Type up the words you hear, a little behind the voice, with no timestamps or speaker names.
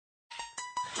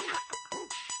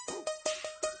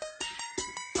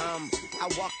I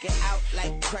walk it out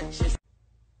like crutches.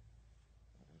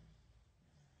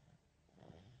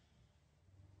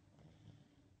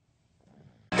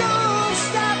 Don't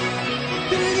stop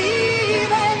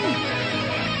believing.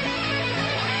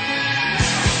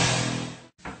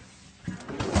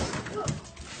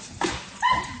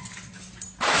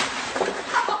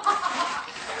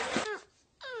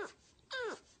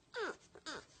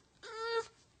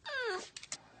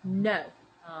 No.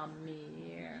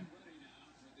 Amir.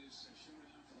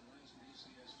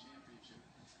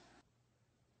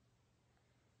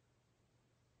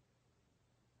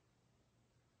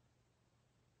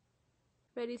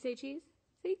 Ready to say cheese?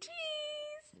 Say cheese!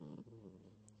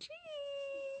 Cheese!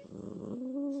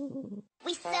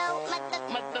 We so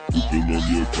motherfucking Pooping on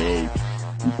your couch,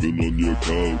 pooping on your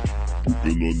couch,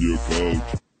 pooping on your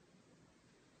couch.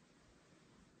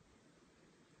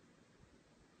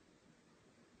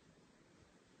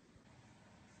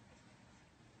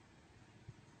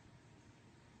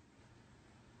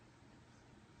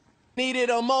 Needed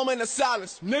a moment of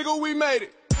silence. Nigga, we made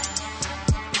it.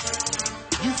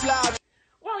 You fly.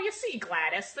 Well, you see,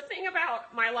 Gladys, the thing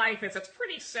about my life is it's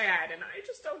pretty sad, and I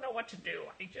just don't know what to do.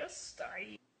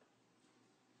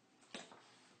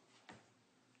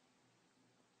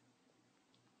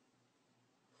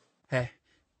 Hey,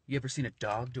 you ever seen a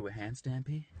dog do a handstand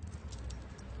pee?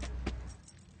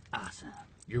 Awesome.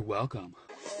 You're welcome.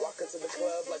 Walk into the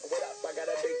club like, what up? I got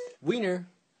a big Wiener.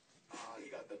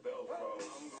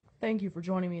 Thank you for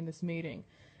joining me in this meeting.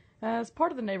 As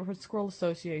part of the Neighborhood Squirrel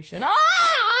Association.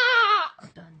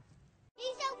 Done.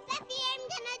 He's so fluffy, I'm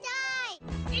gonna die!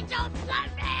 He's so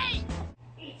fluffy!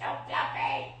 He's so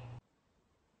fluffy!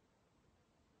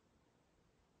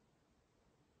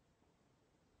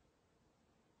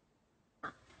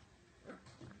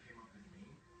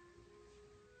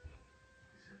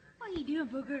 What are you doing,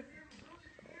 Booker?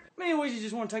 Anyways, you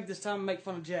just want to take this time and make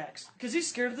fun of Jax. Because he's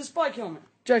scared of the spike helmet.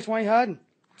 Jax, why are you hiding?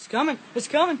 It's coming. It's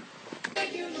coming.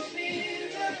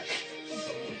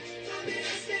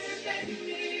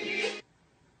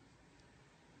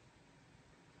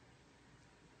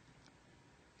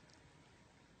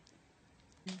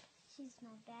 She's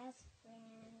my best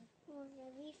friend. We're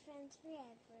gonna be friends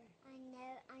forever. I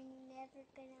know I'm never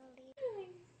gonna leave.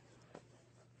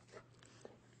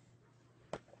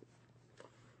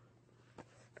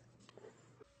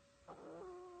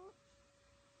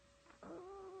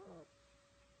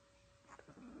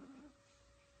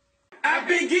 I've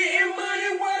been getting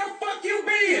money, where the fuck you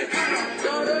been?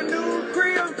 Got a new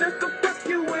crib just to fuck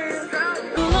you in.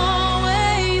 You'll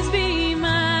always be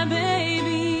my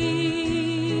baby.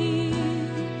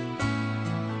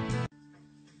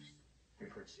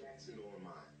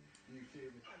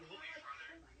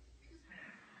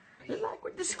 You like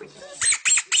with the squeaky?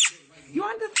 You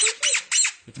want the squeaky?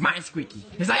 It's my squeaky.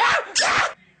 It's like, ah!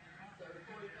 Ah!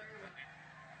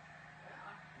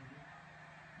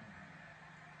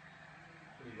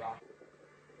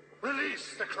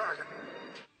 Release the Kraken.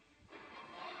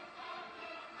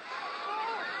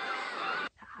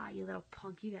 Ah, you little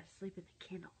punk, you gotta sleep in the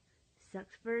kennel.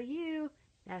 Sucks for you.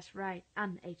 That's right,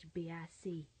 I'm the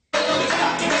HBIC.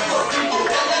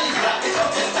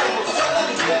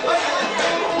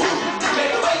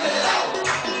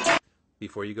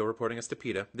 Before you go reporting us to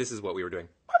PETA, this is what we were doing.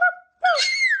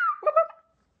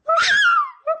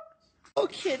 Oh,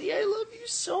 Kitty, I love you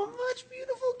so much,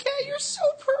 beautiful cat. You're so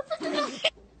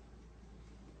perfect.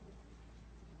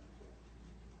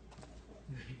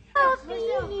 Oh,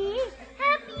 Phoebe!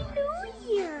 Happy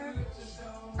New Year!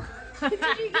 Did you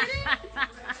get it?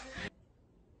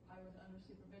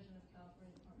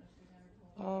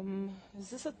 Is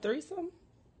this a threesome?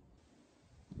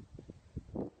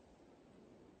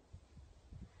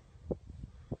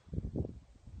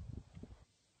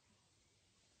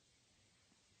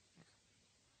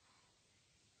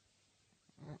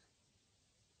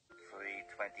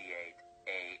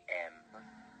 a.m.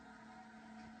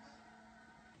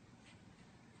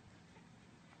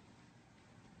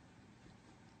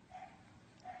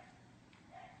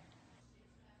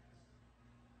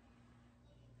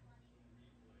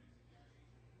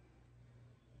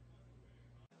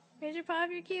 Raise your paw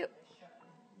if you're cute.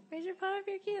 Raise your paw if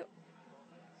you're cute.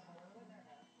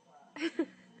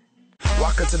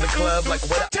 Walk into the club like,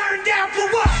 what up? Turn down for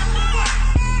what?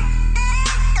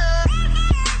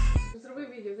 Zrobię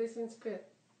video, this is spit.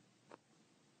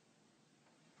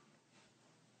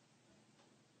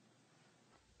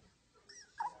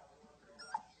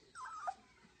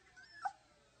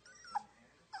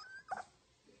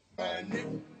 My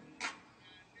nigga,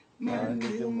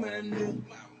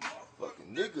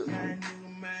 fucking nigga.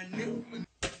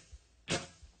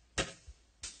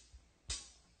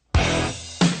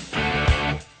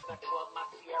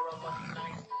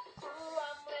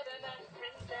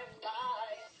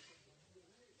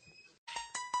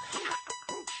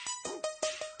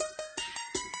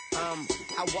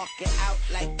 I walk it out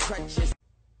like crutches.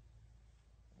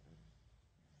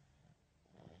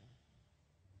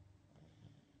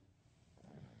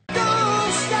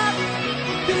 Don't stop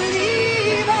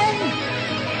believing.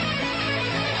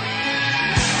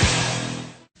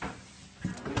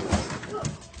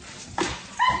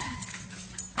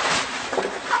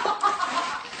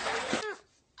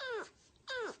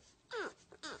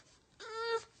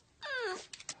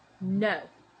 No.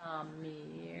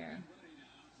 Amir.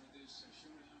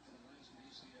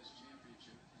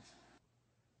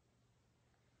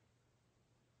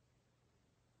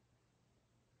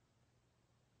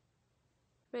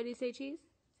 Ready to say cheese?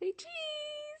 Say cheese!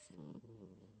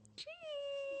 Cheese!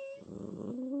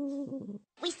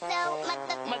 We so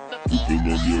mother. Pooping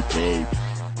on your couch,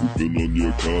 pooping on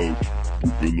your couch,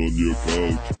 pooping on your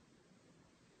couch.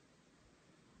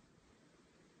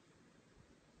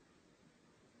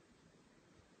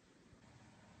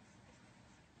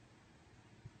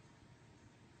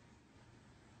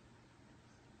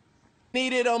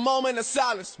 Needed a moment of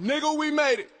silence. Nigga, we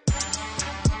made it.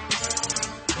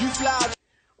 You fly.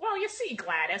 Well, you see,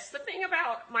 Gladys, the thing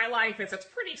about my life is it's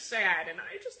pretty sad, and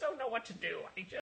I just don't know what to do.